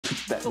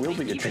people will to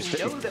be even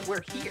interesting. know that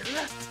we're here.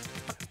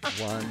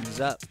 One's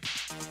up.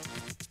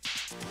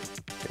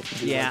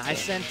 Yeah, I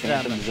sent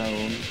Phantom them.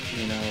 Zone,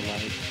 you know,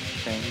 like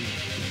thing.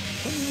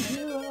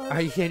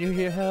 Can you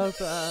hear help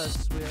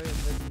us? We're in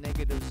the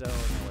negative zone,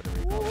 or whatever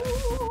you call it.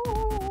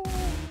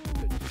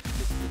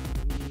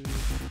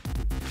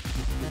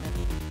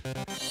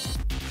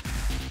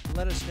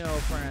 Let us know,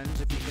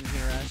 friends, if you can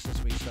hear us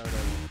as we sort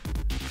of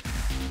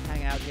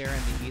hang out here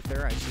in the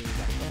ether. I see we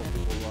got a couple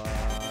people,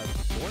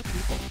 4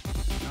 people.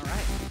 All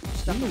right.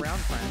 Stuck around,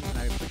 friends, and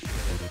I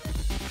appreciate it.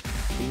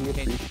 We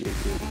appreciate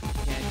you.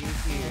 Can you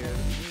hear me?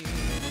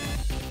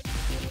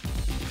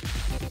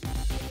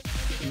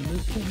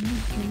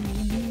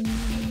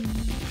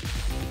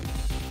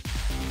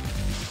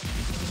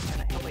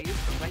 And I hope I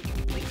use the right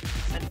link to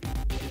send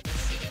people to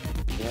this.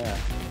 Yeah.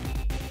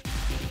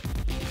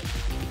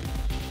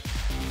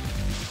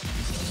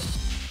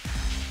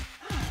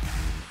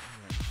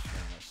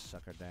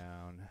 Sucker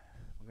down.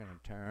 We're gonna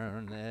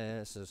turn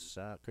this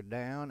sucker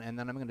down, and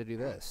then I'm gonna do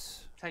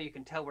this. That's how you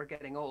can tell we're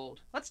getting old.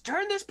 Let's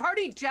turn this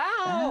party down!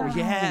 Oh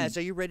yeah, so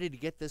you ready to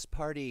get this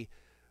party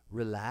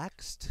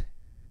relaxed?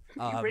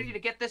 You ready to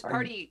get this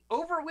party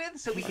over with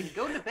so we can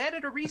go to bed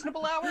at a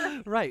reasonable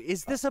hour? Right.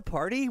 Is this a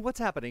party? What's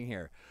happening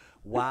here?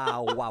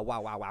 Wow, wow,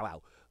 wow, wow,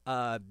 wow,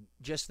 wow.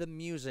 Just the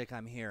music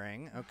I'm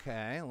hearing.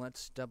 Okay,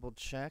 let's double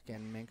check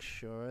and make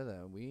sure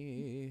that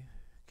we...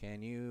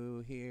 Can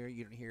you hear?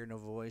 You don't hear no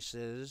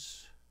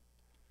voices?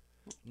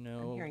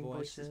 No I'm hearing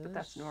voices, but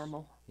that's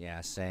normal.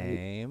 Yeah,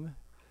 same.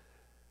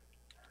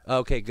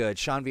 Okay, good.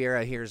 Sean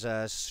Vieira hears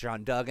us.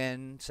 Sean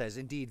Duggan says,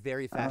 indeed,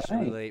 very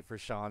fashionably late for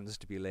Sean's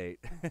to be late.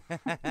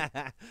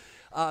 Yeah,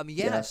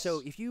 Yes. so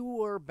if you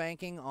were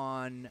banking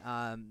on,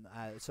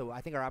 so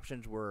I think our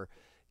options were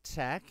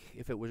tech,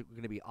 if it was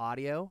going to be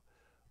audio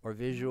or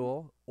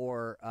visual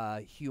or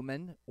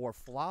human or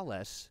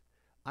flawless.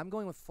 I'm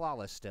going with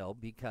flawless still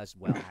because,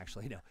 well,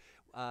 actually, no.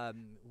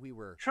 We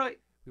were Troy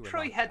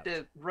knocked had out.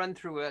 to run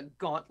through a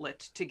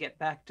gauntlet to get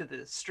back to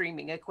the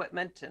streaming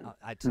equipment, and I'll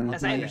as tell I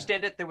ya.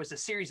 understand it, there was a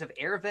series of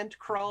air vent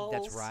crawls.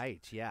 That's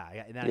right. Yeah,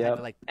 and then I had Yep.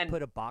 to like And-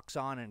 put a box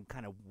on and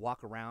kind of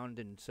walk around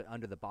and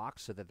under the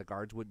box so that the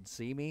guards wouldn't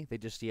see me. They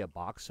just see a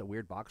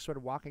weird box, sort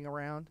of walking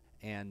around.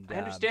 And I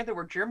understand there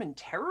were German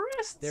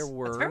terrorists. there That's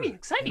were. very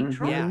exciting,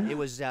 Troy. Yeah, it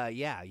was.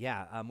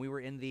 Yeah. We were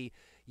in the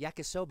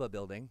Yakisoba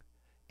building,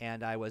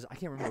 and I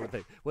can't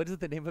remember what is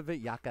the name of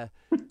it?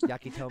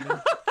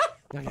 Yakitomi.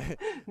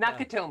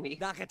 Nakatomi.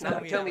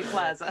 Nakatomi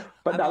Plaza.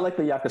 But not like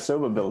the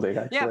Yakisoba building,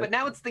 actually. Yeah, but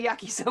now it's the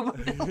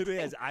Yakisoba building. It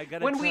is. I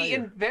gotta When tell we you.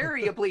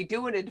 invariably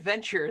do an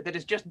adventure that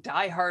is just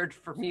Die Hard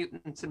for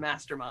mutants and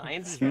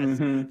masterminds,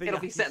 Mhm. it'll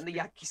be set in the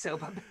Yakisoba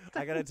building.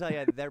 I gotta tell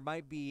you, there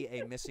might be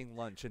a missing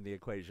lunch in the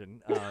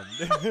equation.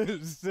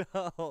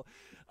 So,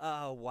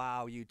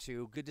 wow, you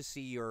two, good to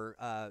see your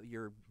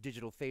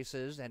digital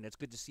faces, and it's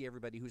good to see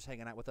everybody who's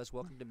hanging out with us.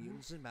 Welcome to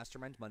Mutants and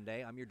Masterminds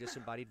Monday. I'm your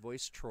disembodied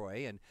voice,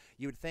 Troy, and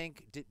you would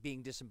think,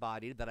 being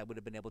disembodied, that I would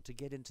have been able to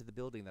get into the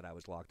building that I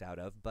was locked out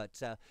of,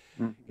 but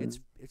it's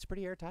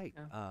pretty airtight.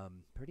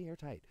 Pretty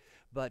airtight.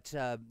 But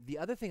the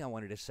other thing I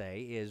wanted to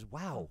say is,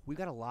 wow, we've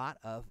got a lot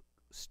of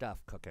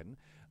stuff cooking.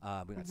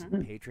 We've got some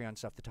Patreon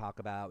stuff to talk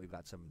about. We've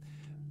got some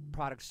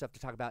product stuff to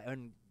talk about.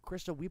 And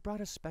Crystal, we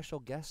brought a special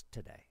guest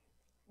today.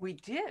 We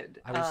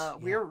did. Yeah.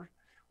 We're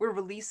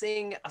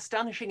releasing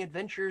Astonishing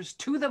Adventures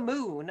to the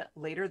Moon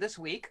later this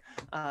week.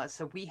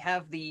 So we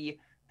have the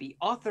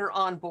author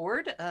on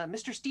board,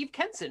 Mr. Steve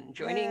Kenson,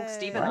 joining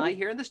Steve and I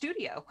here in the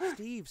studio.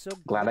 Steve, so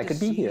Glad good I to could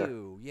be see here.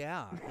 you.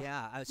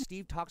 Yeah.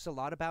 Steve talks a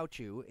lot about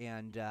you,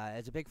 and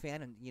as a big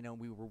fan, and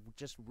we were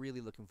just really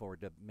looking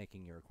forward to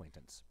making your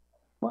acquaintance.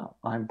 Well,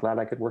 I'm glad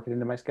I could work it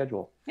into my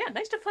schedule. Yeah,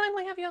 nice to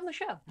finally have you on the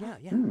show. Yeah,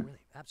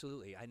 really,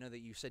 absolutely. I know that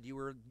you said you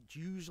were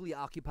usually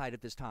occupied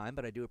at this time,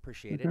 but I do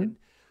appreciate it. And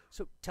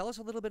so, tell us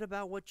a little bit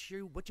about what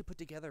you put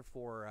together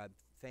for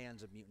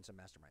fans of Mutants and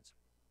Masterminds.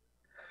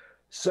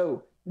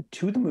 So,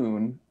 To the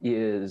Moon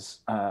is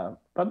a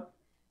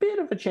bit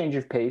of a change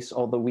of pace,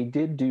 although we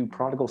did do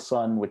Prodigal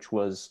Son, which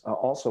was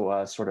also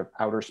a sort of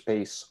outer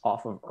space,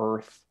 off of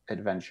Earth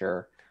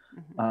adventure.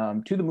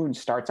 To the Moon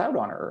starts out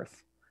on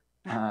Earth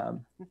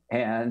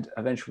and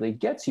eventually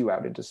gets you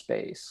out into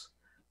space.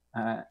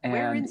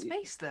 Where in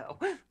space, though?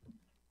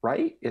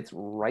 Right? It's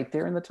right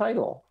there in the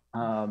title.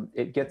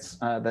 It gets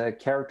the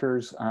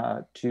characters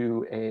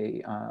to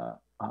a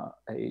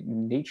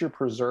nature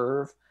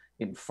preserve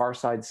in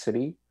Farside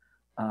City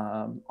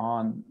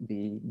on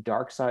the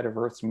dark side of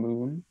Earth's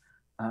moon,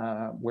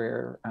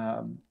 where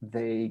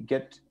they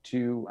get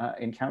to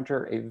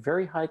encounter a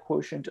very high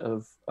quotient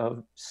of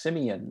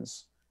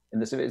simians. In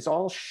this, it's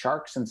all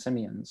sharks and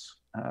simians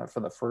for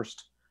the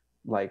first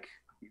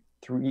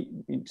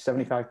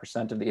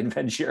 75% of the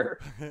adventure.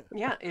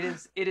 Yeah,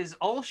 it is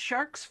all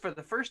sharks for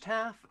the first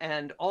half,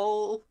 and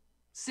all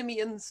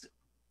simians,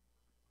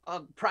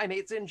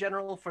 primates in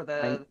general, for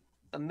the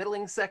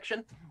middling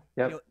section.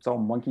 Yep, You know, it's all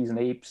monkeys and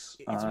apes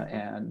it's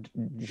and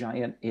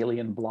giant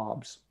alien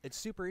blobs. It's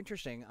super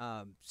interesting.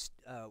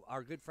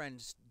 Our good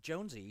friend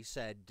Jonesy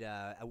said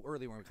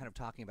earlier when we were kind of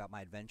talking about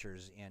my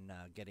adventures in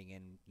getting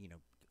in,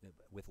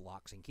 with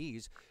locks and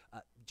keys.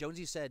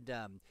 Jonesy said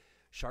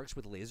sharks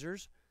with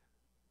lasers.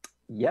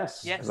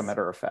 Yes, Yes. as a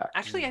matter of fact.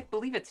 Actually, I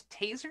believe it's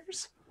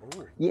tasers.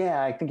 Oh,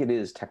 Yeah, I think it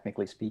is,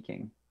 technically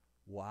speaking.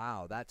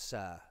 wow, that's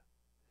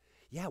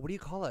yeah. What do you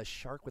call a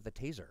shark with a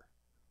taser?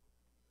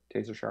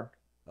 Taser shark.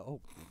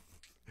 Oh,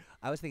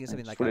 I was thinking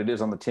something That's like what it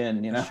is on the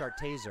tin, a shark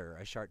taser.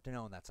 A shark.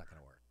 No, that's not going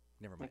to work.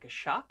 Never mind. Like a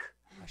shock?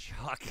 A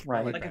shock.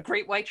 Right. Like a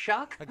great white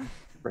shock?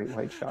 Great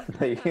white shark.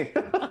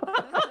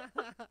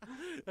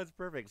 That's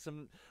perfect.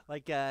 Some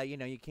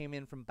you came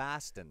in from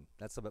Boston.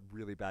 That's a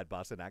really bad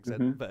Boston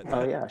accent, but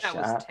Oh yeah, That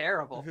was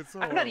terrible. It's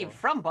I'm not even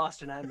from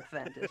Boston. I'm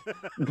offended.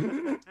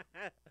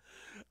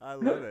 I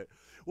love it.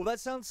 Well,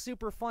 that sounds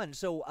super fun.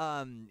 So,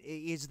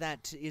 is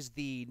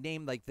the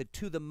name like the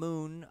To the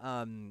Moon?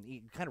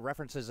 It kind of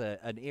references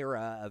an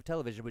era of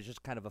television, which is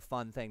just kind of a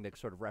fun thing to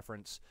sort of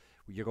reference.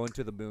 You're going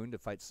to the moon to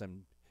fight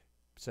some.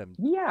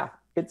 Yeah,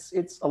 it's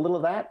a little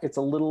of that. It's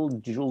a little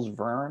Jules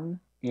Verne,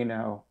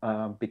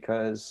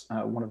 because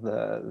one of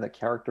the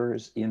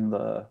characters in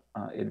the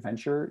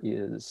adventure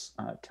is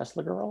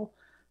Tesla Girl,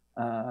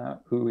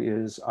 who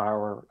is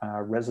our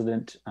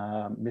resident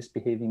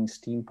misbehaving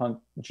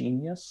steampunk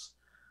genius,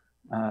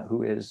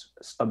 who is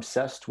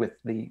obsessed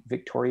with the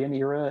Victorian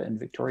era and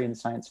Victorian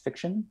science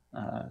fiction.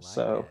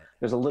 So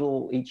there's a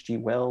little H.G.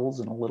 Wells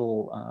and a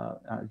little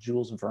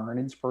Jules Verne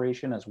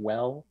inspiration as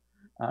well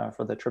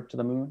for the trip to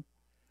the moon.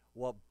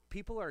 Well,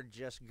 people are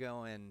just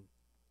going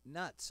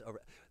nuts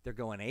over. They're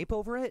going ape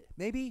over it,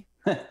 maybe.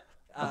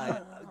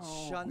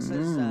 Sean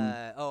says,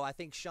 I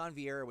think Sean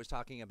Vieira was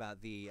talking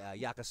about the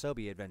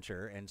Yakisobi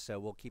adventure, and so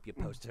we'll keep you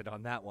posted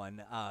on that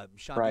one.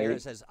 Sean Vieira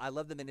says, I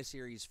love the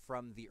miniseries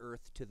From the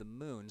Earth to the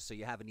Moon, so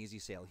you have an easy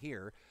sail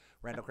here.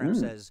 Randall Cram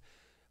says,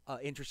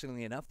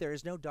 interestingly enough, there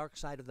is no dark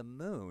side of the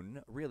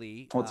moon,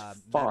 really. Well, it's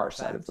far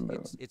side of the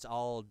moon. It's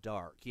all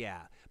dark,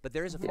 yeah. But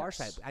there is a far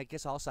side. I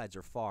guess all sides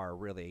are far,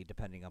 really,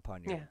 depending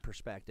upon your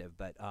perspective.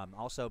 But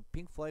also,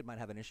 Pink Floyd might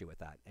have an issue with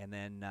that. And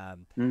then,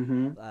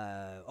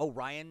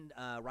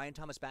 Ryan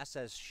Thomas Bass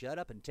says, shut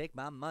up and take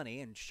my money.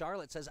 And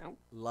Charlotte says,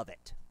 love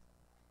it.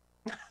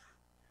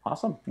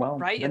 Awesome. Well,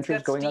 Right?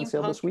 Adventure's going on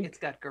sale this week. It's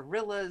got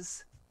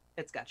gorillas.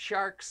 It's got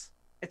sharks.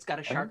 It's got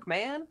a shark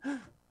man.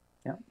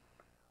 Yeah.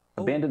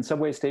 Abandoned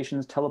subway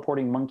stations,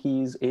 teleporting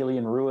monkeys,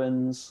 alien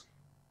ruins.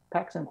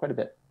 Packs in quite a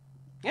bit.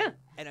 Yeah.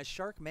 And a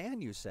shark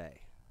man, you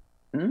say?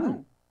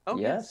 Oh,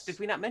 yes. Did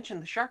we not mention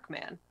the shark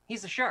man?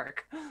 He's a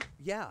shark.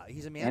 Yeah,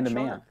 he's a man And a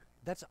shark. man.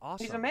 That's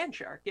awesome. He's a man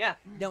shark, yeah.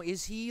 Now,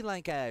 is he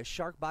like a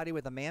shark body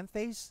with a man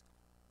face?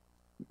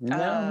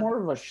 No,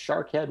 more of a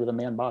shark head with a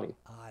man body.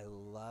 I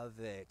love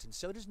it. And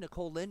so does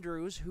Nicole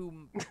Lindrews,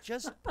 who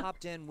just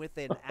popped in with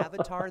an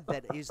avatar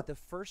that is the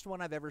first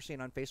one I've ever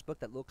seen on Facebook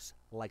that looks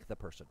like the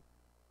person.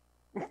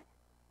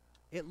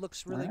 It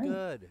looks really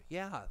good.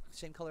 Yeah,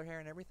 same color hair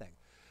and everything.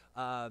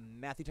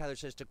 Matthew Tyler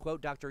says, to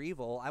quote Dr.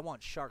 Evil, I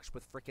want sharks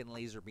with frickin'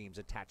 laser beams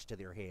attached to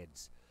their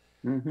heads.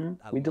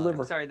 We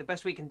deliver. Sorry, the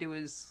best we can do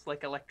is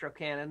like electro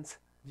cannons.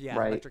 Yeah,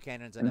 Right. electric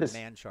cannons and a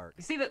man shark.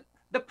 You see, the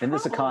problem... In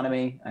this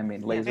economy, I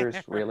mean,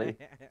 lasers, really.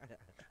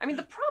 I mean,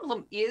 the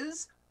problem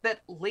is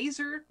that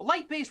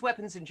light-based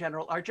weapons in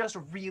general are just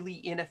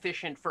really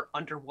inefficient for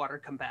underwater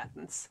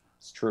combatants.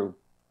 It's true.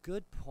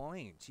 Good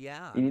point.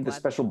 Yeah. You need the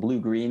special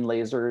blue-green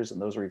lasers,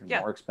 and those are even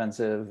more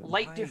expensive.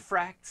 Light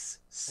diffracts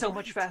so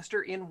much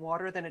faster in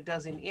water than it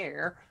does in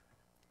air.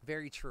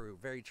 Very true.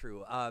 Very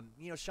true.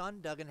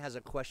 Sean Duggan has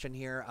a question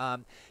here.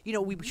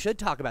 We should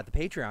talk about the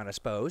Patreon, I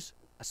suppose.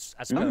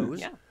 I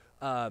suppose.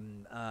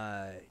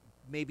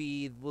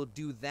 Maybe we'll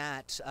do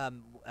that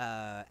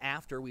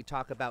after we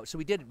talk about. So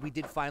we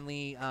did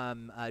finally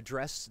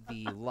address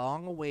the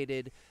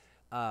long-awaited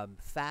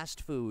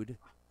fast food.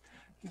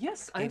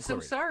 Yes, I'm so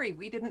inquiry. sorry.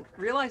 We didn't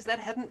realize that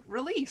hadn't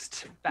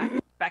released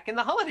back in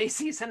the holiday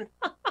season.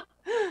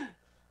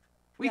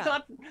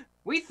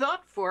 We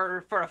thought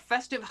for a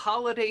festive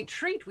holiday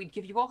treat we'd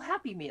give you all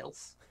Happy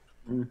Meals.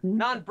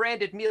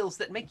 Non-branded meals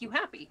that make you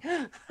happy.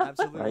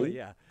 Absolutely, Right?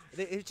 yeah.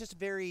 It's just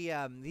very,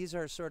 these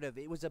are sort of,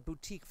 it was a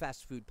boutique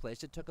fast food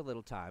place. It took a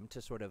little time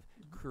to sort of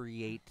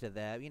create it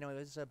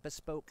was a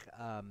bespoke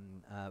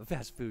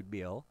fast food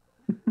meal.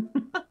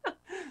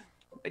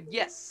 But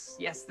yes,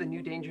 the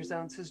new Danger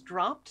Zones has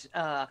dropped.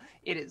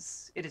 It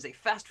is a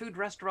fast food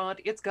restaurant.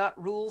 It's got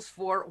rules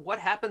for what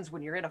happens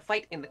when you're in a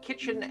fight in the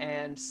kitchen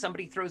and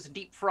somebody throws a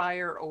deep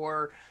fryer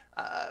or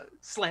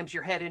slams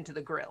your head into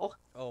the grill.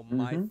 Oh,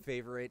 my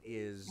favorite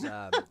is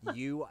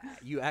you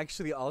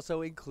actually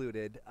also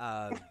included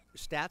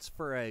stats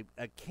for a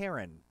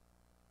Karen.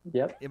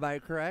 Yep. Am I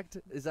correct?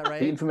 Is that right?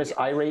 The infamous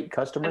irate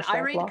customer An stat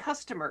irate block.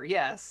 customer,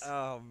 yes.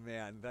 Oh,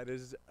 man, that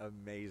is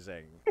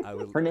amazing.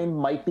 Her name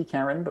might be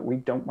Karen, but we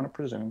don't want to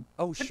presume.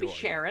 Oh, Could sure. be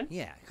Sharon.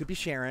 Yeah, could be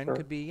Sharon. Sure.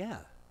 Could be, yeah.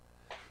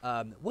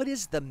 What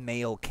is the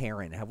male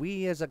Karen? Have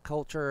we as a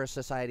culture or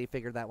society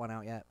figured that one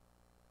out yet?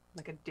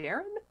 Like a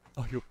Darren?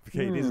 Oh,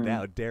 okay, it is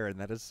now Darren.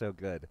 That is so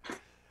good.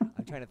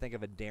 I'm trying to think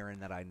of a Darren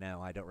that I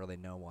know. I don't really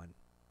know one.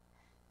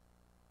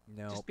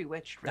 No. Just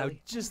Bewitched, really. No,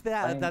 just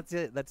that. That's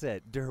it. That's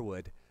it.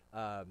 Durwood.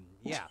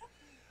 Yeah.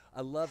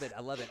 I love it.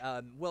 I love it.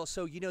 Well,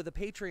 so the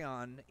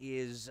Patreon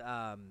is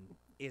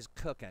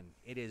cooking.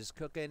 It is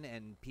cooking,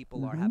 and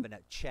people are having a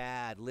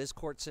Chad. Liz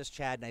Court says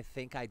Chad, and I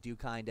think I do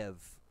kind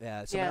of.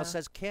 Someone else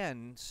says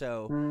Ken,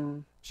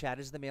 so Chad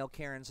is the male.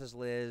 Karen says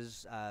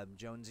Liz.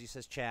 Jonesy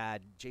says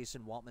Chad.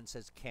 Jason Waltman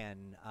says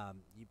Ken.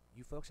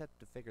 You folks have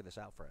to figure this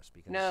out for us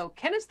because no,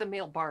 Ken is the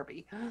male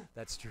Barbie.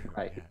 That's true.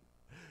 Right. Yeah.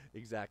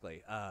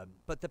 Exactly.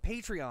 But the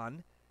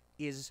Patreon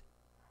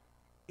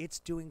it's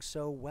doing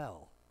so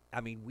well.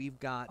 I mean, we've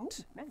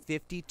got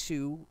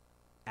 52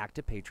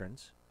 active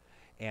patrons,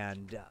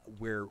 and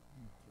we're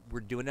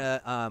doing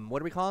a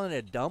what are we calling it?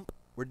 A dump?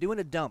 We're doing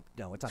a dump.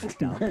 No, it's not a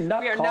dump. We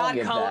are not calling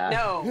it that.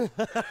 No.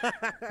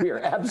 We are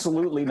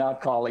absolutely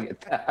not calling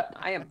it that.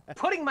 I am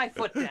putting my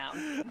foot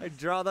down. I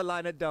draw the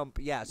line at dump.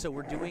 Yeah, so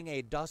we're doing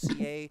a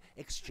dossier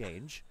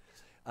exchange.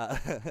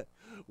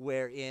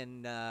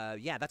 Wherein,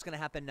 that's going to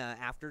happen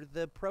after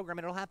the program,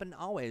 and it'll happen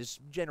always,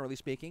 generally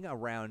speaking,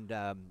 around,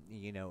 the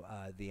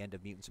end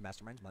of Mutants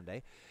Masterminds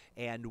Monday.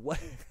 And what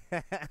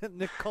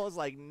Nicole's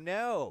like,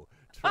 no,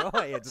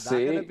 Troy, it's not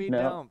going to be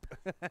dump.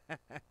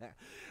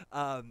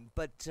 I'm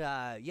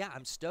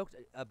stoked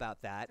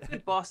about that.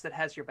 Good boss that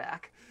has your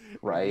back.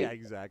 Right. Yeah,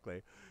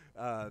 exactly.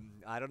 I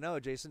don't know.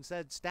 Jason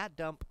said stat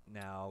dump.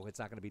 No, it's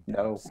not going to be dump.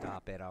 No.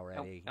 Stop it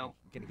already. No.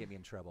 You're going to get me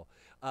in trouble.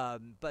 So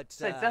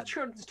that's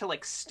short to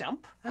like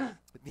stump.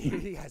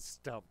 Yeah,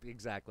 stump.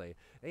 Exactly.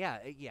 Yeah,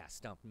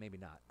 stump. Maybe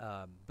not.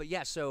 But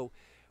yeah, so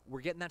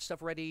we're getting that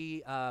stuff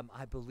ready.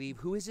 I believe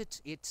who is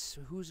it?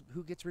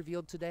 Who gets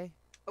revealed today?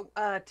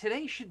 Oh,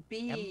 today should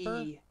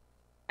be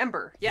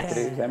Ember. Yes.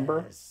 Today's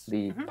Ember,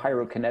 the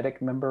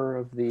pyrokinetic member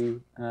of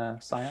the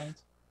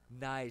Scions.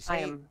 Nice. I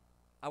Hey, am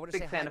I want to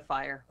big say fan hi. of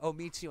fire. Oh,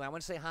 me too. I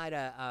want to say hi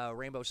to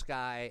Rainbow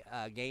Sky,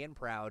 Gay and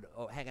Proud,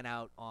 hanging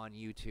out on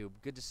YouTube.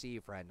 Good to see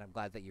you, friend. I'm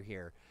glad that you're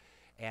here.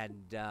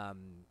 And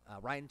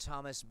Ryan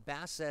Thomas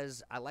Bass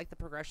says, I like the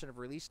progression of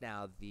release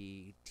now.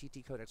 The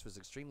TT Codex was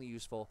extremely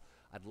useful.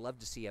 I'd love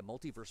to see a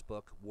multiverse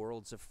book.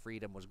 Worlds of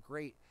Freedom was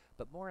great,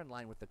 but more in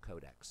line with the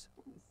Codex.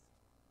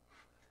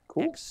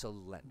 Cool.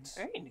 Excellent.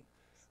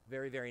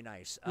 Very, very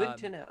nice. Good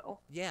to know.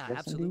 Yeah, Yes,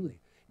 absolutely. indeed.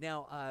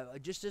 Now,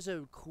 just as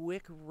a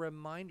quick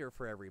reminder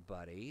for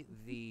everybody,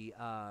 you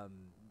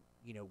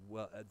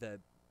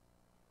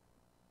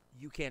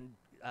can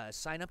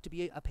sign up to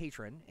be a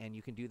patron, and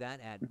you can do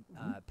that at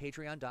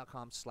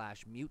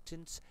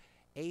patreon.com/mutants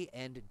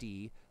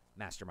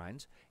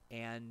masterminds,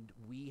 and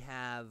we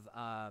have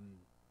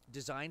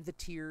designed the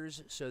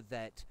tiers so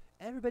that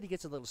everybody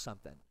gets a little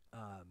something.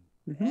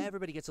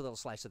 Everybody gets a little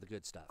slice of the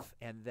good stuff,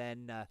 and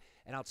then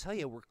and I'll tell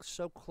you, we're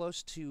so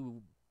close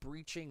to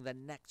breaching the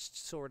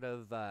next sort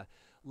of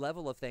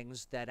level of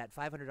things that at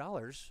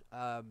 $500,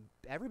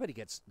 everybody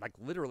gets, like,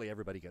 literally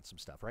everybody gets some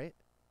stuff, right?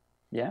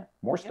 Yeah,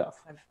 more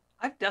stuff.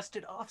 I've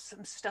dusted off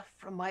some stuff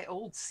from my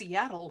old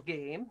Seattle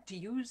game to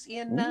use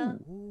in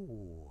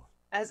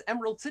as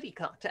Emerald City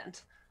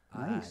content.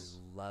 Nice.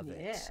 I love it.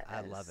 Yes.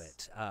 I love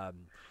it.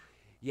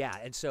 Yeah,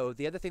 and so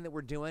the other thing that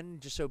we're doing,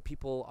 just so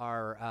people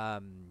are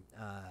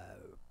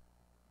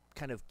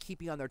kind of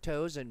keeping on their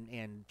toes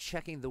and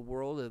checking the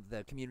world of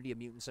the community of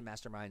Mutants and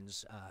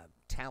Masterminds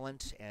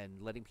talent,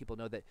 and letting people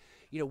know that,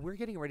 we're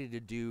getting ready to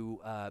do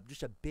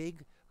just a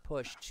big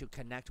push to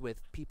connect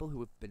with people who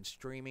have been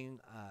streaming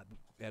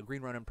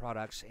Green Ronin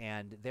products,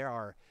 and there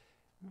are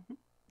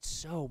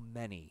so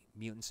many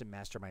Mutants and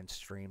Masterminds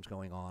streams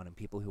going on, and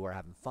people who are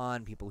having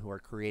fun, people who are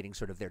creating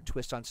sort of their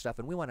twist on stuff,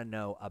 and we want to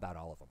know about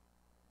all of them.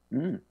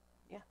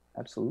 Yeah,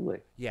 absolutely.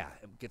 Yeah,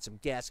 get some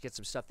guests, get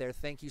some stuff there.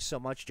 Thank you so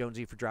much,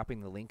 Jonesy, for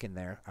dropping the link in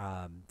there.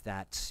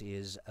 That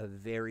is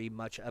very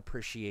much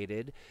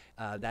appreciated.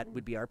 That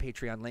would be our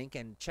Patreon link,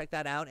 and check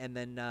that out. And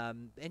then,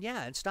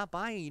 and stop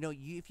by.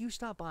 If you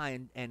stop by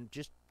and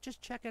just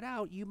check it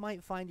out, you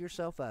might find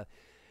yourself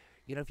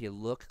if you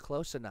look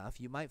close enough,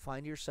 you might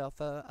find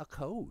yourself a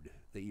code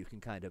that you can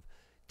kind of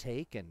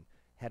take and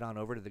head on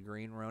over to the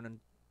Green Ronin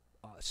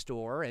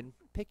store and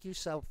pick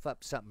yourself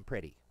up something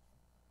pretty.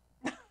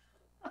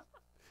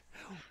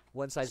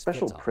 One size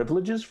Special fits all.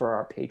 privileges for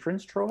our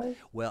patrons, Troy?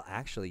 Well,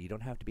 actually, you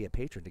don't have to be a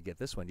patron to get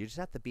this one. You just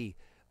have to be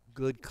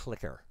good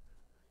clicker.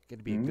 Going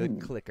to be a good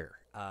clicker.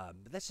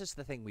 But that's just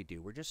the thing we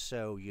do. We're just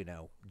so,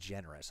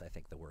 generous, I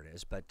think the word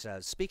is. But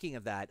speaking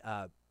of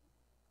that,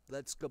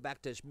 let's go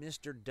back to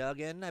Mr.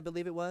 Duggan, I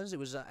believe it was. It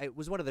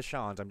was one of the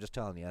Seans. I'm just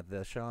telling you.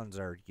 The Seans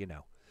are,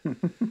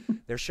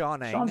 they're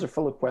Seaning. Seans are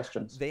full of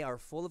questions. They are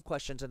full of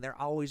questions, and they're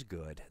always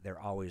good. They're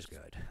always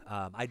good.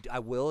 I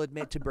will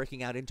admit to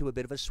breaking out into a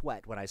bit of a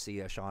sweat when I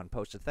see a Sean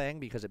post a thing,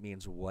 because it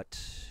means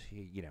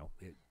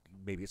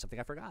maybe it's something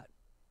I forgot.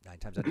 9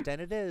 times out of 10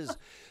 it is.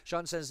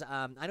 Sean says,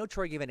 I know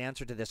Troy gave an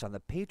answer to this on the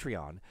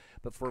Patreon,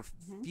 but for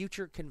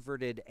future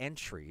converted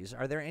entries,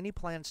 are there any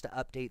plans to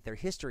update their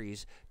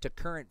histories to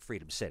current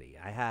Freedom City?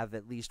 I have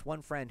at least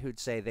one friend who'd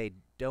say they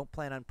don't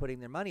plan on putting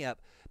their money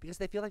up because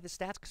they feel like the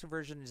stats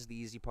conversion is the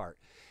easy part.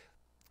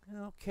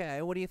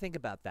 Okay, what do you think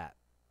about that?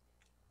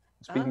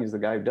 Speaking as the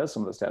guy who does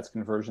some of the stats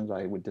conversions,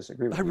 I would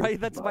disagree with you. Right,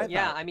 that's my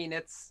Yeah, thought. I mean,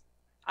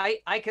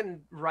 I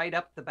can write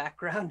up the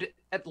background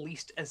at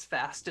least as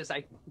fast as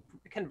I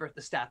convert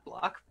the stat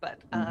block, but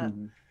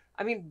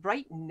I mean,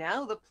 right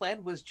now the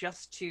plan was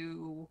just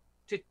to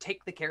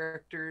take the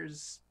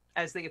characters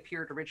as they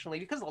appeared originally,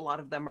 because a lot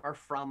of them are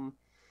from,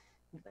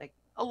 like,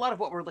 a lot of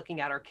what we're looking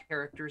at are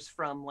characters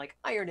from like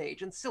Iron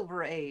Age and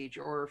Silver Age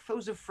or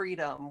Foes of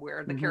Freedom,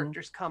 where the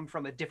characters come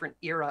from a different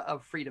era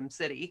of Freedom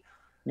City.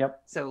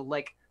 Yep. So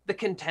like the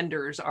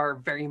contenders are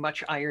very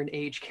much Iron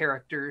Age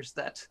characters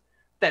that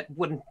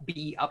wouldn't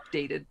be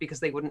updated because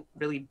they wouldn't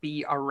really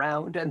be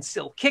around and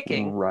still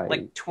kicking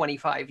like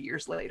 25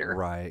 years later.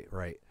 Right.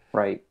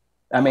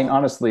 I mean,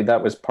 honestly,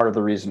 that was part of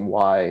the reason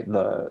why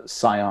the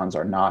Scions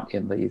are not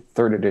in the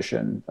 3rd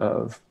edition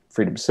of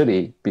Freedom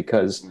City,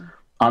 because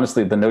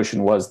honestly, the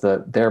notion was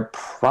that they're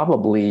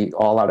probably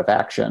all out of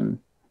action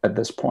at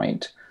this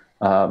point.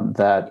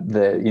 That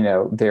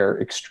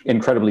their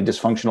incredibly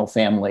dysfunctional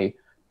family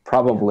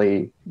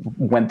probably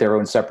went their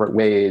own separate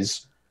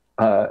ways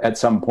at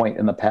some point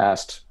in the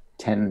past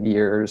 10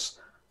 years.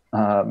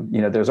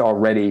 There's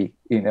already,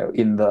 in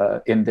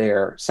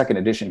their 2nd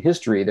edition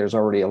history, there's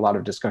already a lot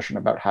of discussion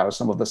about how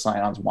some of the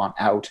Scions want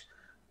out,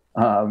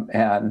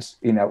 and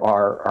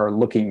are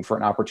looking for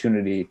an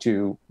opportunity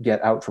to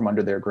get out from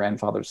under their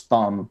grandfather's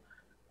thumb.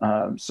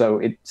 So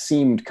it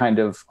seemed kind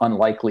of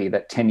unlikely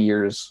that 10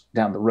 years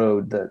down the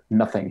road that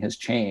nothing has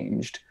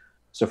changed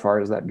so far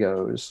as that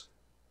goes.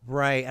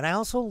 Right. And I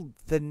also,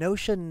 the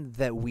notion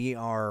that we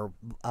are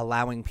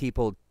allowing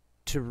people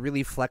to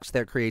really flex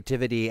their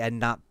creativity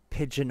and not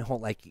pigeonhole,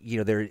 like,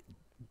 they're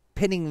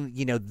pinning,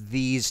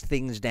 these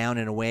things down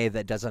in a way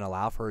that doesn't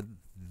allow for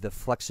the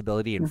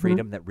flexibility and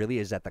freedom that really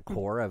is at the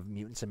core of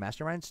Mutants and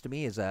Masterminds, to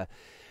me,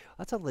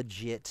 that's a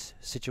legit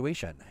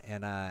situation.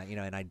 And,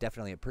 and I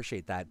definitely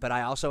appreciate that. But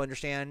I also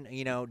understand,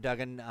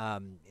 Duggan,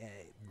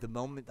 the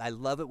moment, I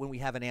love it when we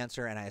have an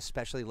answer, and I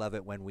especially love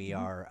it when we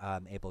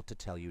are able to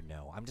tell you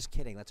no. I'm just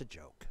kidding. That's a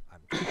joke.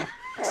 I'm kidding.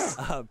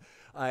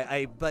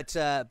 But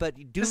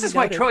this is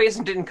why Troy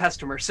isn't in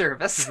customer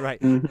service.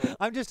 Right.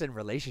 I'm just in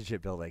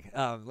relationship building.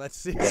 Let's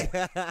see.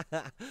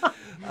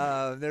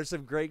 There's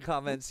some great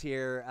comments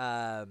here.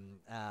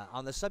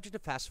 On the subject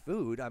of fast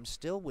food, I'm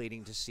still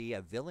waiting to see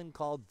a villain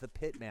called the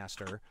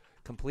Pitmaster,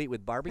 complete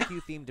with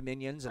barbecue-themed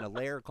minions and a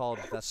lair called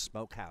the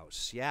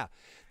Smokehouse. Yeah,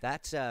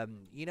 that's,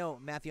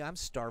 Matthew, I'm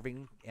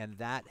starving, and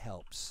that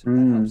helps.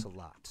 That helps a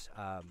lot.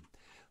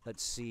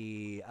 Let's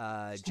see.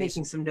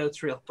 Making some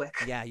notes real quick.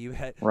 Yeah, you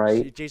had.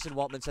 Right. Jason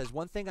Waltman says,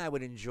 one thing I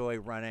would enjoy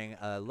running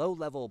a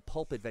low-level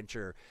pulp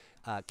adventure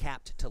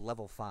capped to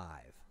level 5.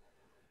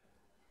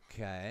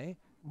 Okay.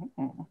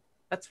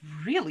 That's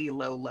really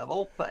low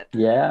level, but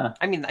yeah.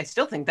 I mean, I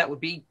still think that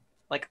would be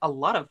like a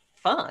lot of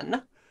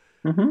fun.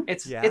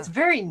 It's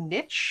very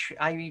niche.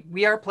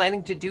 We are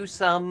planning to do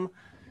some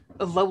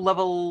low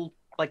level,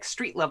 like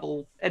street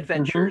level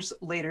adventures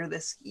later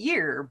this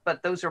year,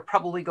 but those are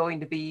probably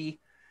going to be,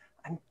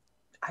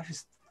 I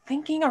was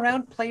thinking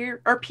around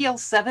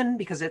PL7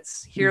 because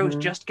it's heroes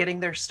just getting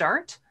their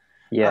start.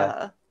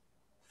 Yeah.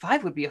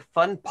 5 would be a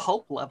fun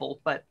pulp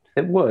level, but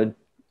it would.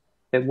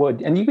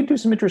 And you could do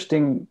some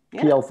interesting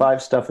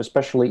PL5 stuff,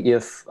 especially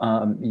if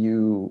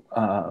you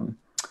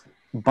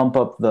bump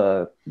up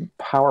the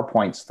power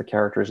points the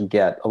characters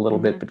get a little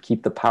bit, but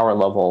keep the power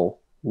level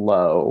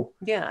low.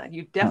 Yeah,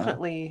 you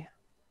definitely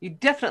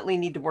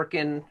need to work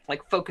in,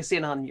 like, focus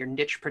in on your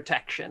niche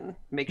protection.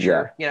 Make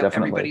sure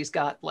everybody's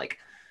got like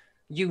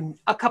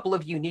a couple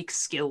of unique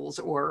skills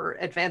or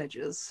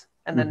advantages,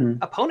 and then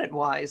opponent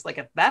wise, like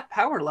at that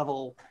power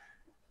level,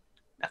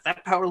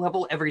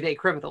 everyday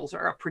criminals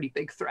are a pretty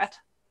big threat.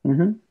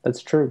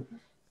 That's true.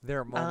 There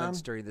are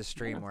moments during the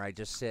stream where I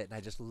just sit and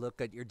I just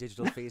look at your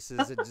digital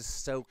faces and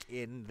just soak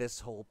in this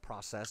whole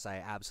process.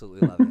 I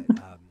absolutely love it.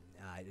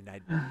 And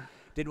I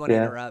didn't want to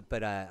interrupt,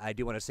 but I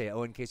do want to say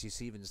Owen Casey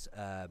Stevens,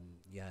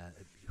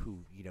 who,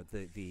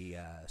 the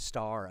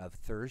star of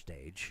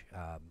Thursday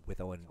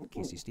with Owen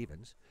Casey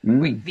Stevens.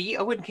 Wait, the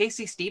Owen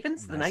Casey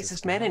Stevens, the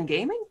nicest man in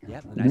gaming?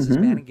 Yep, the nicest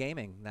man in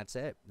gaming. That's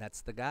it.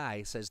 That's the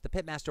guy. Says the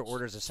Pitmaster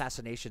orders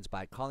assassinations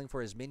by calling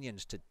for his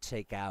minions to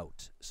take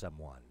out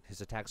someone.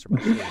 His attacks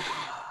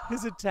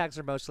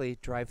are mostly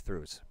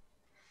drive-throughs.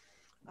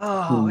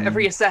 Oh,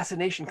 every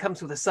assassination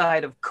comes with a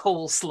side of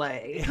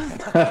coleslaw.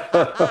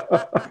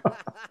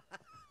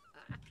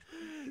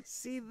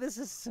 See, this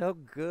is so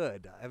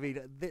good. I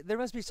mean, there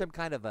must be some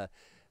kind of a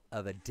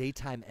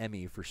daytime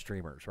Emmy for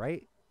streamers,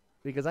 right?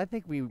 Because I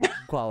think we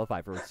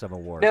qualify for some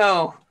award.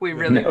 No, we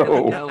really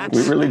don't.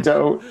 We really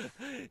don't.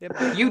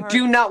 You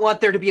do not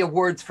want there to be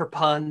awards for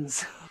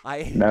puns.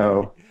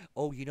 No.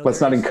 Oh, you know, Let's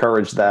not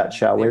encourage that,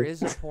 shall we? There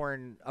is a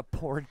porn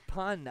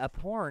pun.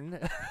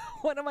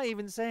 What am I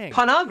even saying?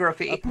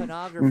 Pornography. A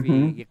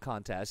pornography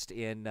contest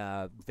in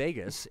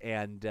Vegas,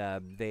 and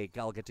they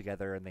all get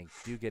together and they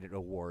do get an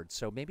award.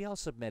 So maybe I'll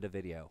submit a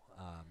video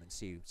and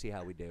see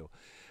how we do.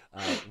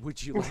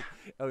 Would you like,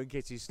 in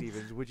Casey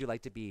Stevens, would you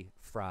like to be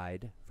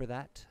fried for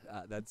that?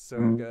 That's so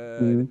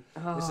good.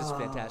 This is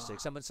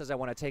fantastic. Someone says, I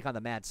want to take on the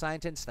mad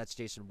scientist. That's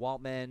Jason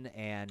Waltman.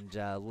 And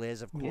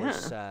Liz, of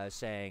course,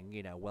 saying,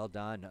 you know, well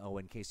done,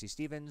 Owen Casey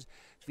Stevens.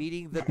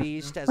 Feeding the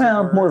beast as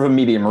well, more of a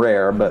medium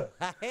rare, but...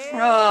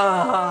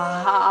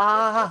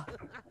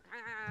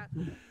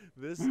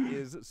 This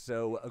is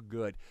so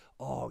good.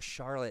 Oh,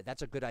 Charlotte,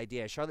 that's a good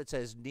idea. Charlotte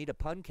says, need a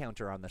pun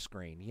counter on the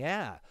screen.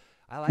 Yeah,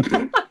 I like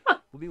it.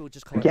 Maybe we'll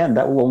just call Again,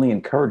 that will only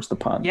encourage the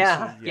puns.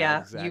 Yeah,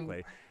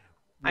 exactly.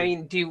 I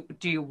mean, do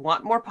you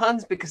want more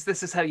puns? Because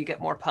this is how you get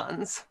more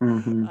puns.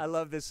 I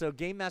love this. So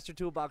Game Master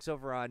Toolbox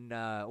over on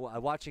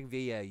watching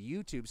via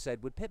YouTube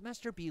said, would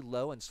Pitmaster be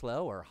low and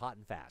slow or hot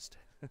and fast?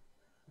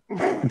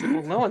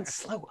 Well, low and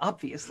slow,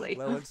 obviously.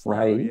 Low and slow,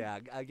 right. Yeah.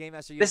 Game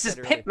Master. This is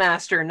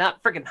Pitmaster,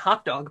 not friggin'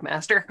 Hot Dog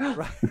Master.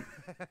 Right.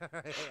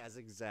 Yes,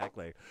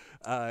 exactly.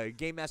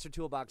 Game Master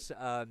Toolbox,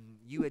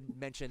 you had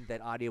mentioned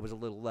that audio was a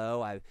little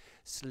low. I've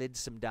slid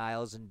some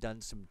dials and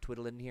done some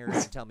twiddling here.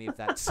 Tell me if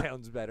that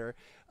sounds better.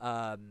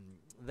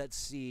 Let's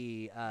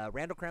see.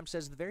 Randall Cramp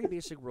says the very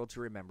basic rule to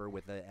remember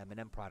with the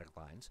M&M product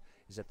lines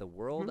is that the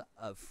world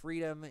of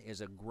freedom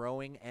is a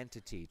growing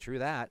entity. True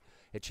that.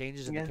 It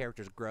changes and the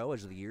characters grow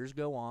as the years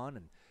go on,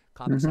 and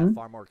comics have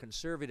far more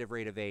conservative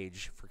rate of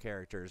age for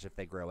characters if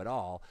they grow at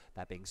all.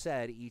 That being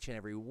said, each and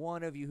every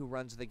one of you who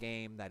runs the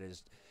game, that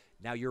is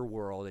now your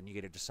world, and you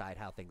get to decide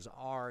how things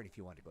are, and if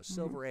you want to go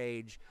Silver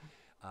Age,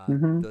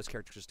 those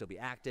characters will still be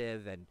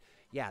active, and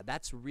yeah,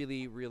 that's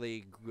really,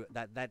 really good.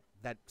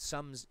 That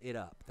sums it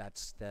up. That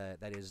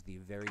is the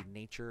very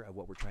nature of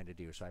what we're trying to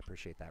do. So I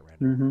appreciate that,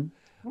 Randall.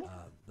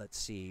 Let's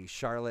see.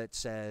 Charlotte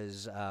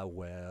says,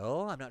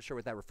 "Well, I'm not sure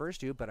what that refers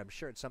to, but I'm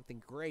sure it's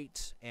something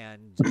great."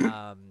 And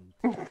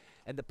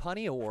and the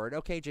Punny Award.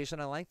 Okay, Jason,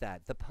 I like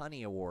that. The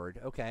Punny Award.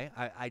 Okay,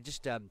 I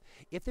just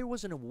if there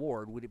was an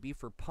award, would it be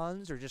for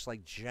puns or just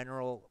like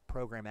general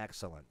program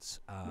excellence?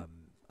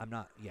 I'm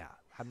not. Yeah.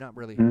 I'm not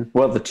really.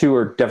 Well, the two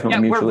are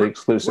definitely mutually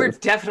exclusive. We're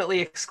definitely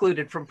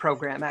excluded from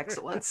program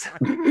excellence.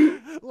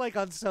 Like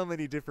on so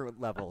many different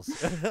levels.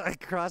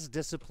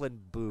 Cross-discipline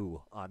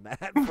boo on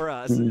that for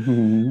us.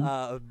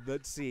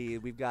 Let's see.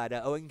 We've got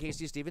Owen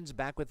Casey Stevens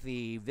back with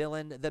the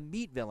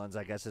meat villains,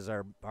 I guess, is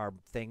our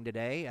thing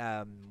today.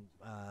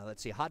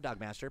 Let's see. Hot Dog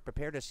Master,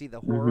 prepare to see the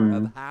horror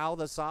of how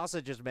the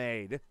sausage is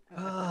made.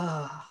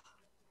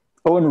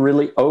 Owen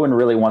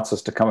really wants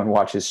us to come and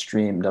watch his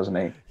stream, doesn't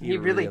he? He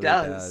really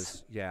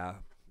does. Yeah,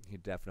 he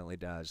definitely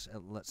does.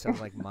 It sounds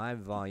like my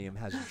volume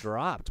has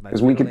dropped.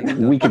 Because we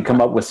could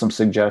come up with some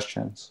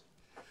suggestions.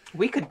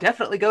 We could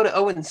definitely go to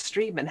Owen's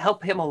stream and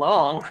help him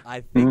along.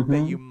 I think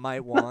that you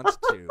might want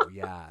to.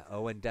 Yeah,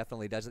 Owen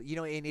definitely does. You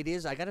know, and it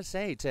is, I got to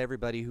say to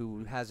everybody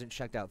who hasn't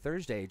checked out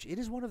Thursday, it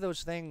is one of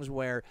those things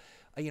where,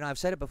 you know, I've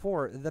said it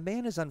before, the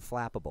man is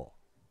unflappable.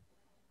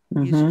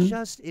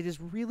 It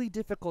is really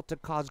difficult to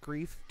cause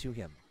grief to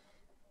him.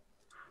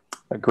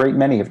 A great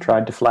many have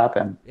tried to flap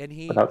him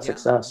without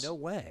success. No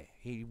way.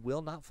 He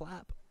will not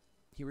flap.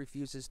 He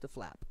refuses to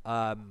flap.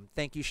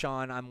 Thank you,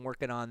 Sean. I'm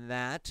working on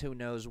that. Who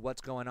knows what's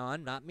going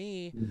on? Not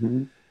me.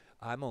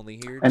 I'm only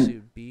here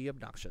to be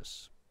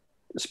obnoxious.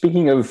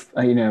 Speaking of,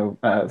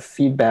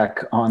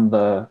 feedback on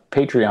the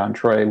Patreon,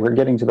 Troy, we're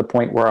getting to the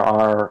point where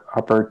our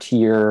upper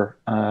tier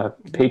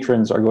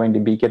patrons are going to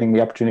be getting the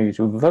opportunity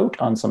to vote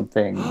on some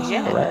things.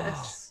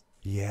 Yes.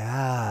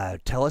 Yeah.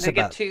 Tell us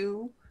about.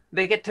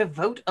 They get to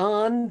vote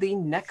on the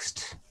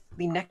next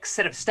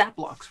set of stat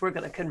blocks we're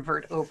going to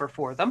convert over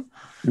for them.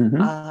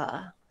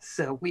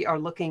 So we are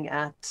looking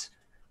at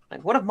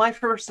one of my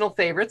personal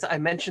favorites. I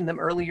mentioned them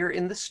earlier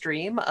in the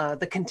stream.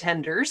 The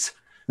Contenders,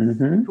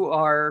 who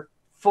are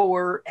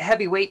 4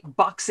 heavyweight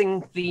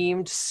boxing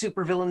themed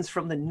supervillains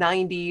from the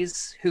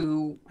 90s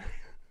who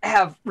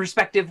have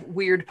respective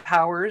weird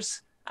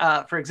powers.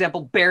 For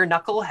example, Bare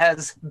Knuckle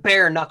has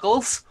bare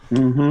knuckles.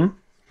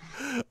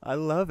 I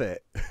love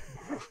it.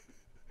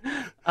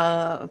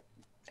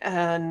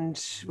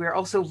 And we're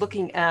also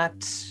looking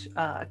at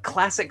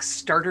classic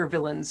starter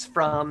villains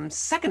from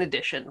 2nd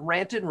edition,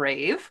 Rant and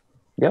Rave.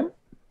 Yep.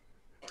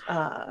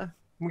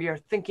 We are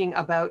thinking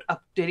about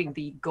updating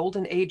the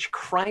Golden Age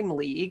Crime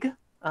League.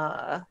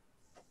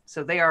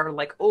 So they are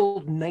like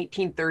old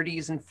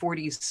 1930s and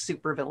 40s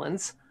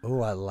supervillains.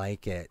 Oh, I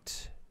like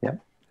it. Yep.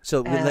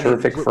 So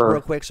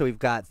real quick, so we've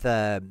got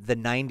the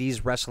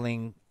 90s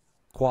wrestling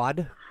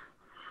quad.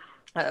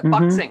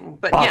 Boxing,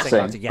 but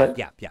boxing,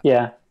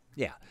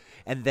 yeah.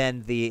 And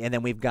then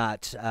we've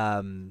got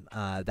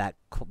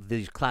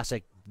these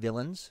classic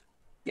villains.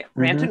 Yeah,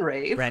 Rant and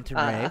Rave. Rant and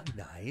Rave,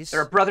 nice.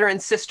 They're a brother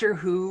and sister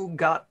who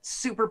got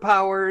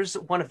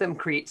superpowers. One of them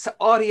creates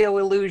audio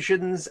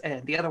illusions,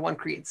 and the other one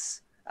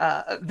creates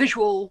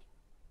visual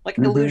like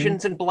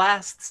illusions and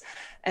blasts,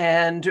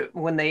 and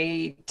when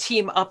they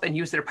team up and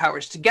use their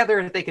powers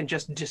together, they can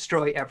just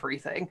destroy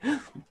everything.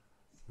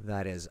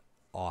 That is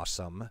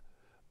awesome.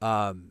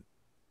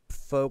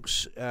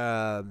 Folks,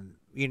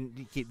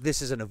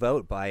 this isn't a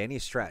vote by any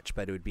stretch,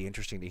 but it would be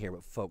interesting to hear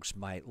what folks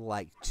might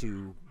like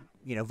to,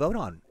 vote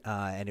on.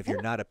 And if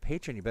you're not a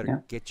patron, you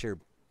better get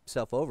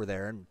yourself over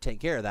there and take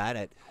care of that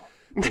at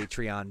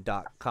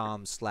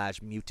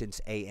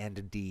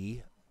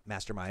patreon.com/mutantsand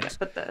masterminds.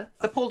 But the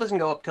poll doesn't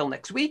go up till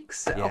next week,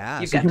 so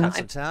you've so got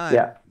some time. time.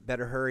 Yeah.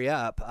 Better hurry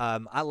up.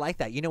 I like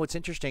that. What's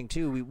interesting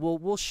too?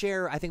 We'll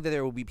share. I think that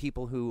there will be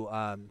people who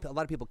a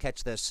lot of people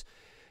catch this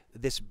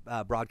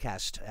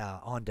broadcast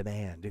on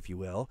demand, if you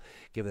will,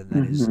 given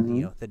that is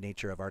the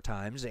nature of our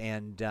times,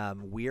 and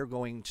we are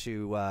going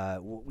to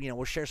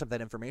we'll share some of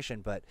that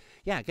information. But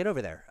yeah, get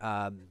over there.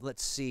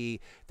 Let's see.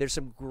 There's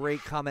some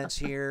great comments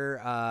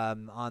here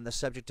on the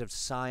subject of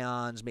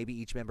scions. Maybe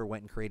each member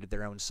went and created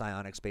their own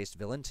psionics-based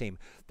villain team.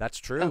 That's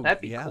true. Oh,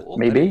 that'd be cool.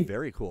 Maybe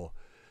very cool.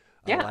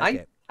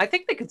 Yeah, I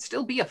think they could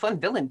still be a fun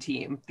villain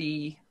team.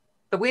 The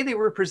way they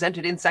were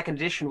presented in second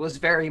edition was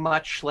very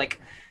much like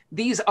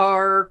these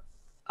are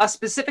a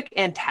specific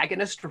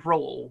antagonist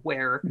role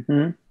where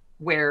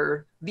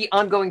the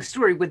ongoing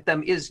story with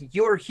them is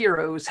your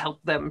heroes help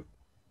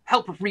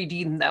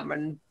redeem them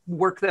and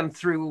work them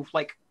through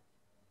like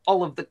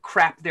all of the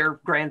crap their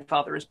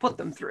grandfather has put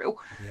them through.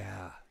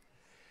 Yeah.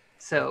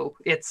 So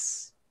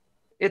it's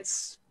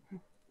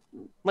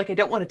like I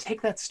don't want to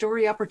take that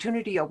story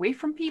opportunity away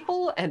from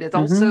people, and it's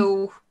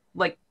also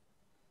like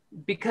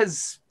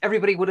because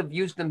everybody would have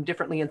used them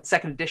differently in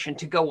second edition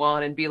to go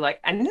on and be like,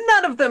 and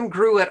none of them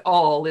grew at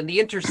all in the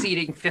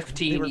interceding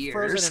 15 they were years.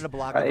 Frozen in a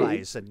block of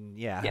ice, and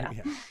yeah.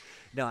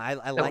 No,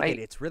 I like it.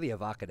 It's really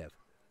evocative.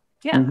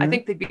 Yeah, I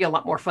think they'd be a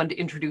lot more fun to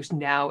introduce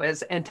now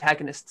as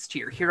antagonists to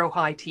your Hero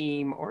High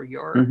team or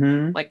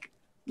your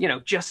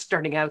just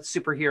starting out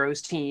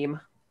superheroes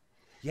team.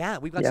 Yeah,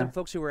 we've got some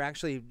folks who were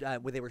actually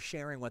where they were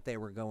sharing what they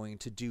were going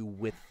to do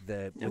with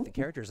the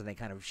characters, and they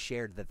kind of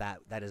shared that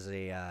is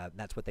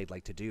that's what they'd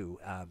like to do.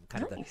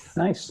 Kind of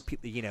nice.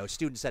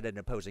 Students at an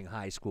opposing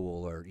high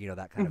school, or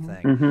that kind of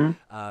thing.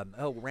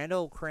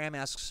 Randall Cram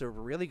asks a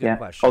really good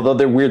question. Although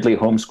they're weirdly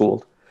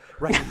homeschooled.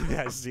 Right.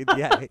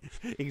 Yeah.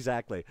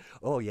 Exactly.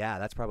 Oh, yeah.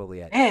 That's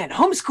probably it. Man,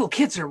 homeschool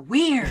kids are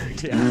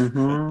weird.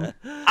 Yeah.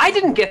 I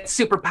didn't get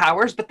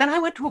superpowers, but then I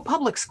went to a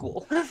public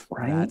school.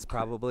 Right. That's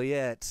probably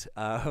it.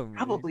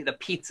 Probably the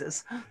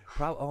pizzas.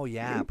 Probably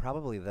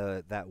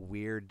that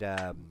weird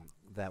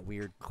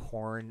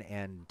corn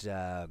and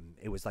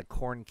it was like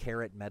corn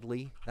carrot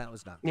medley. That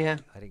was not good. Yeah.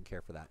 I didn't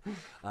care for that.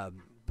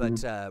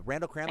 But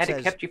Randall Cram and says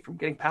it kept you from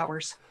getting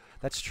powers.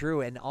 That's true,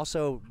 and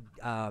also.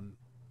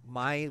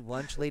 My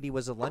lunch lady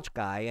was a lunch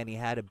guy, and he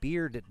had a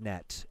beard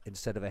net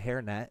instead of a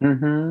hair net,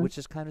 which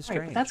is kind of strange.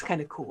 Right, but that's kind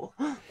of cool.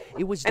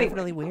 It was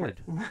definitely weird.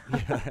 Good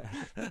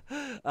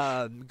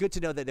to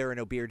know that there are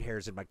no beard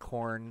hairs in my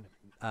corn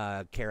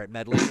carrot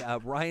medley.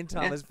 Ryan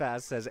Thomas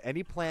Fast says,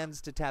 any plans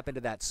to tap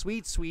into that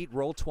sweet, sweet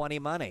Roll20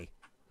 money?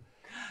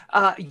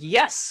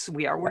 Yes,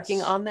 we are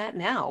working on that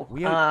now.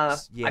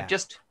 I've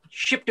just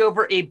shipped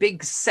over a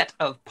big set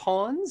of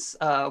pawns.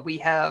 We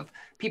have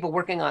people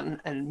working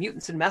on a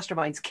Mutants and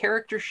Masterminds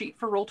character sheet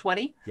for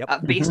Roll20,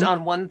 based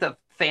on one the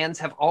fans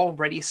have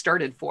already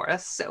started for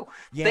us. So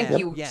thank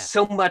you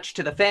so much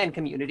to the fan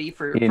community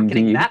for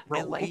getting that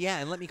rolling.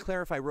 And let me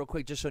clarify real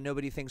quick, just so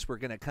nobody thinks we're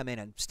going to come in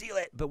and steal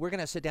it, but we're going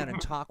to sit down and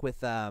talk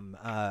with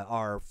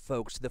our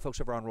folks, the folks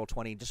over on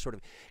Roll20, just sort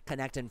of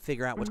connect and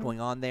figure out what's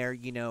going on there.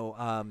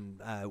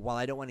 While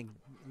I don't want to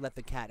let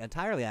the cat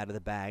entirely out of the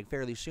bag,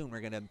 fairly soon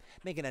we're going to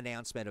make an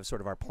announcement of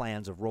sort of our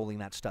plans of rolling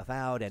that stuff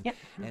out. And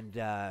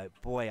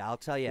boy, I'll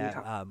tell you,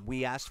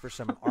 we asked for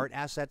some art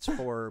assets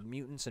for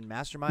Mutants and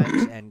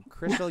Masterminds, and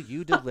Crystal,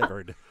 you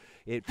delivered.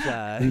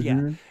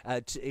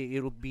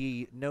 It'll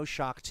be no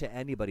shock to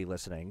anybody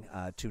listening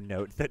to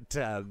note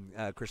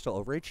that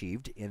Crystal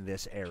overachieved in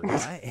this area,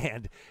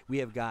 and we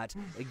have got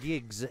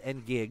gigs,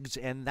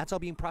 and that's all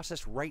being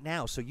processed right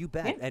now. So you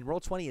bet. And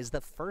Roll20 is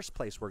the first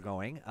place we're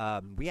going.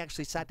 We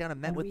actually sat down and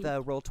met with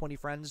the Roll20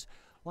 friends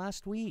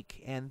last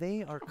week, and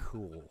they are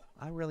cool.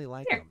 I really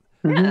like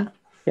them.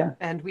 Yeah.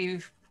 And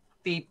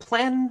the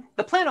plan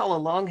all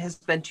along has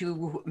been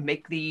to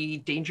make the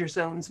Danger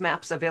Zones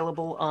maps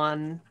available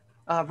on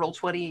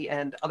Roll20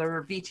 and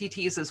other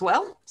VTTs as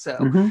well.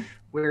 So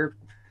we're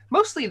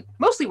mostly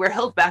we're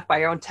held back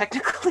by our own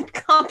technical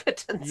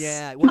incompetence.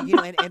 Yeah, well,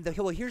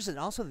 here's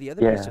also the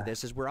other piece of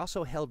this is we're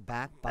also held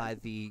back by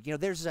the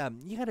there's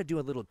you got to do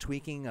a little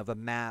tweaking of a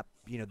map.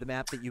 The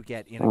map that you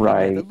get a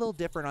little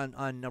different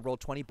on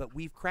Roll20, but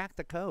we've cracked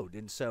the code,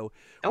 and so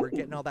we're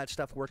getting all that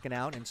stuff working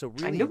out. And so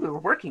really, I knew we were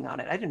working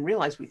on it. I didn't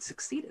realize we'd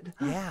succeeded.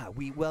 Yeah,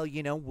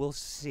 we'll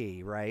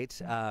see, right?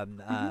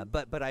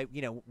 But I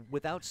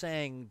without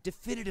saying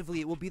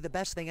definitively it will be the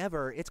best thing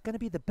ever, it's going to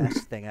be the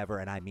best thing ever,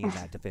 and I mean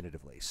that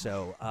definitively.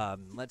 So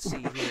let's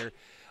see here.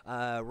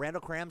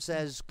 Randall Cram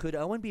says, could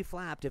Owen be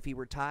flapped if he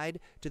were tied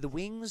to the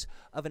wings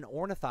of an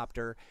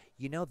ornithopter?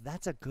 You know,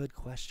 that's a good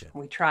question.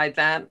 We tried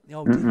that.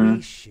 No, did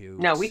we? Shoot.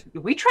 No,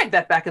 we tried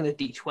that back in the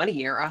D20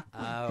 era.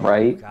 Oh,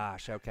 right.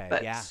 Gosh. Okay.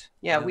 But,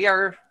 yeah. We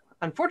are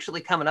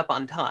unfortunately coming up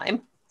on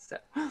time. So.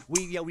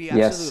 We absolutely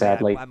yes,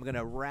 sadly. I'm going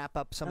to wrap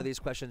up some of these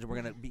questions.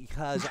 We're going to,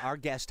 because our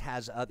guest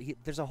has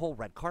there's a whole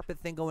red carpet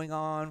thing going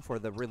on for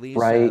the release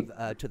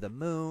of To the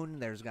Moon.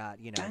 There's got,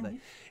 you know,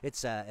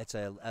 it's a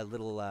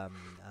little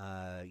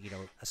you know,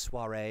 a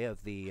soiree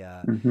of the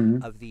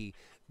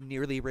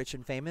nearly rich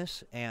and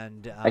famous,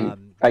 and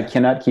I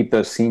cannot keep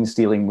those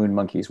scene-stealing moon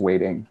monkeys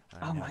waiting.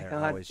 Oh my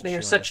God, they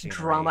are such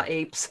drama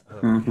apes.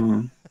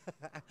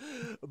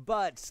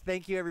 But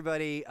thank you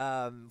everybody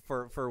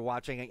for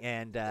watching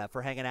and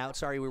for hanging out.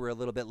 Sorry we were a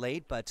little bit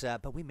late, but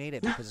we made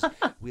it because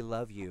we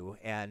love you.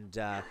 And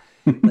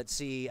let's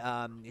see,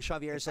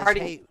 Xavier says,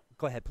 "Hey,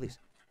 go ahead, please."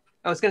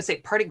 I was going to say,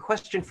 parting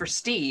question for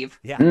Steve.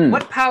 Yeah.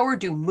 What power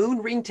do moon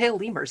ringtail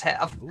lemurs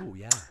have? Ooh,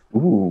 yeah.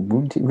 Ooh,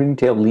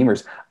 ringtail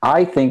lemurs.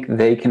 I think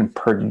they can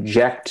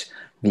project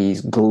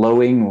these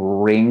glowing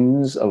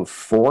rings of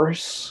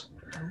force,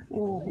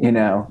 you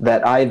know,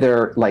 that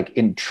either like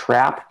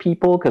entrap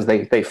people because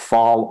they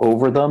fall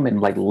over them in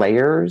like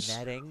layers,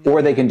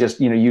 or they can just,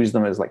 you know, use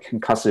them as like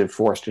concussive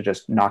force to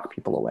just knock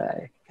people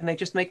away. Can they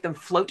just make them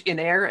float in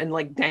air and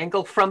like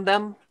dangle from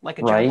them like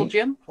a jungle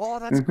gym? Oh,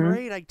 that's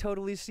great. I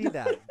totally see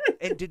that.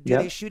 And do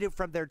they shoot it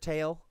from their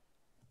tail?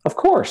 Of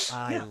course.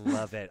 I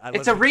love it.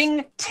 It's a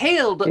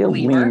ring-tailed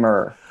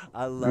lemur.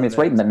 I love it's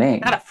right in the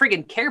name. Not a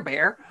friggin' Care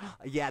Bear.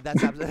 Yeah,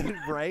 that's absolutely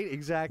right.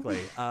 Exactly.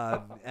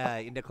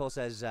 Nicole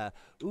says,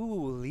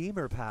 ooh,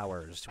 lemur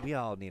powers. We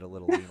all need a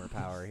little lemur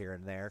power here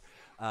and there.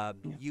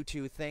 You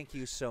two, thank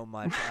you so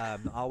much.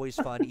 Always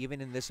fun, even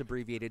in this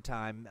abbreviated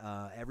time.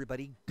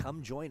 Everybody,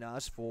 come join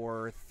us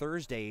for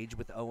Thursdays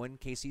with Owen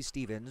Casey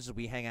Stevens.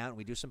 We hang out and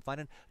we do some fun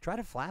and try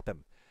to flap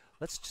him.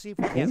 Let's see if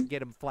we can't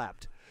get him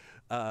flapped.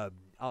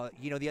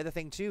 You know, the other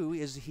thing, too,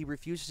 is he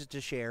refuses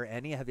to share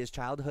any of his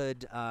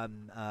childhood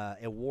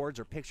awards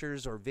or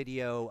pictures or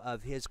video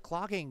of his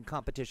clogging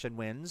competition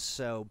wins.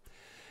 So,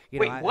 you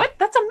know, Wait, what?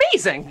 That's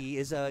amazing. He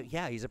is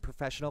he's a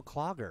professional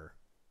clogger.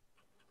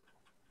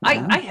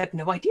 I had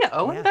no idea,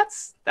 Owen. Yeah.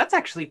 That's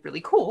actually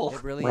really cool.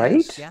 It really Right?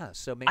 is. Yeah.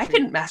 So make sure I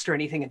didn't master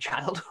anything in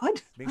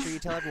childhood. Make sure you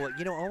tell everyone.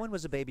 You know, Owen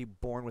was a baby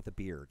born with a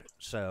beard.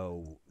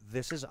 So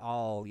this is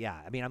all,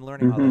 I mean, I'm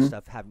learning all this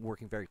stuff,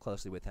 working very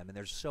closely with him, and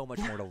there's so much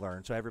more to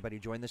learn. So everybody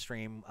join the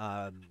stream,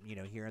 you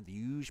know, here in the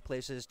usual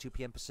places, 2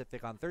 p.m.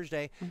 Pacific on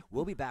Thursday.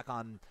 We'll be back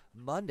on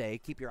Monday.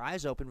 Keep your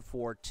eyes open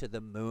for To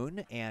the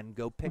Moon and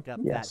go pick up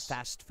that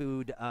fast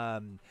food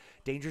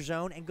Danger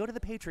Zone and go to the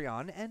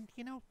Patreon and,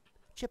 you know,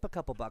 chip a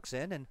couple bucks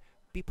in and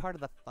be part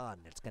of the fun.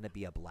 It's going to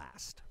be a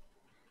blast.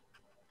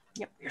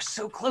 Yep, you're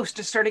so close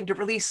to starting to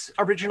release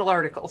original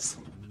articles.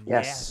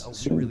 Yes. Oh,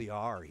 we really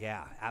are.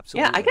 Yeah,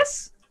 absolutely. Yeah,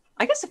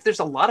 I guess if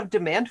there's a lot of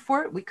demand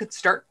for it, we could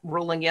start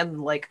rolling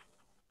in like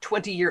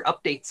 20-year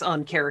updates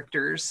on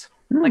characters,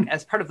 like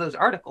as part of those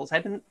articles. I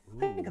didn't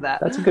think of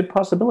that. That's a good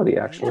possibility,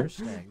 actually.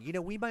 Interesting. You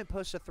know, we might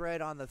post a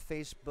thread on the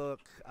Facebook,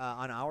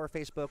 on our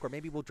Facebook, or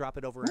maybe we'll drop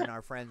it over in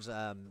our friends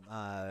on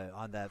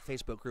the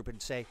Facebook group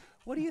and say,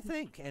 what do you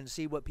think? And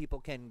see what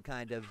people can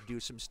kind of do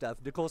some stuff.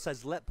 Nicole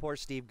says, let poor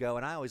Steve go,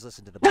 and I always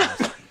listen to the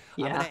boss. I'm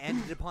going to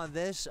end it upon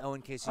this.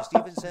 Owen Casey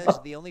Stevens says,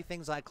 the only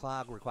things I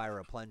clog require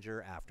a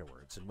plunger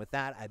afterwards. And with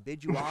that, I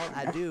bid you all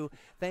adieu.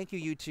 Thank you,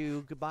 you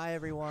two. Goodbye,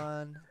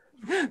 everyone.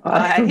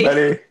 Bye,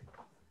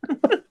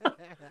 everybody.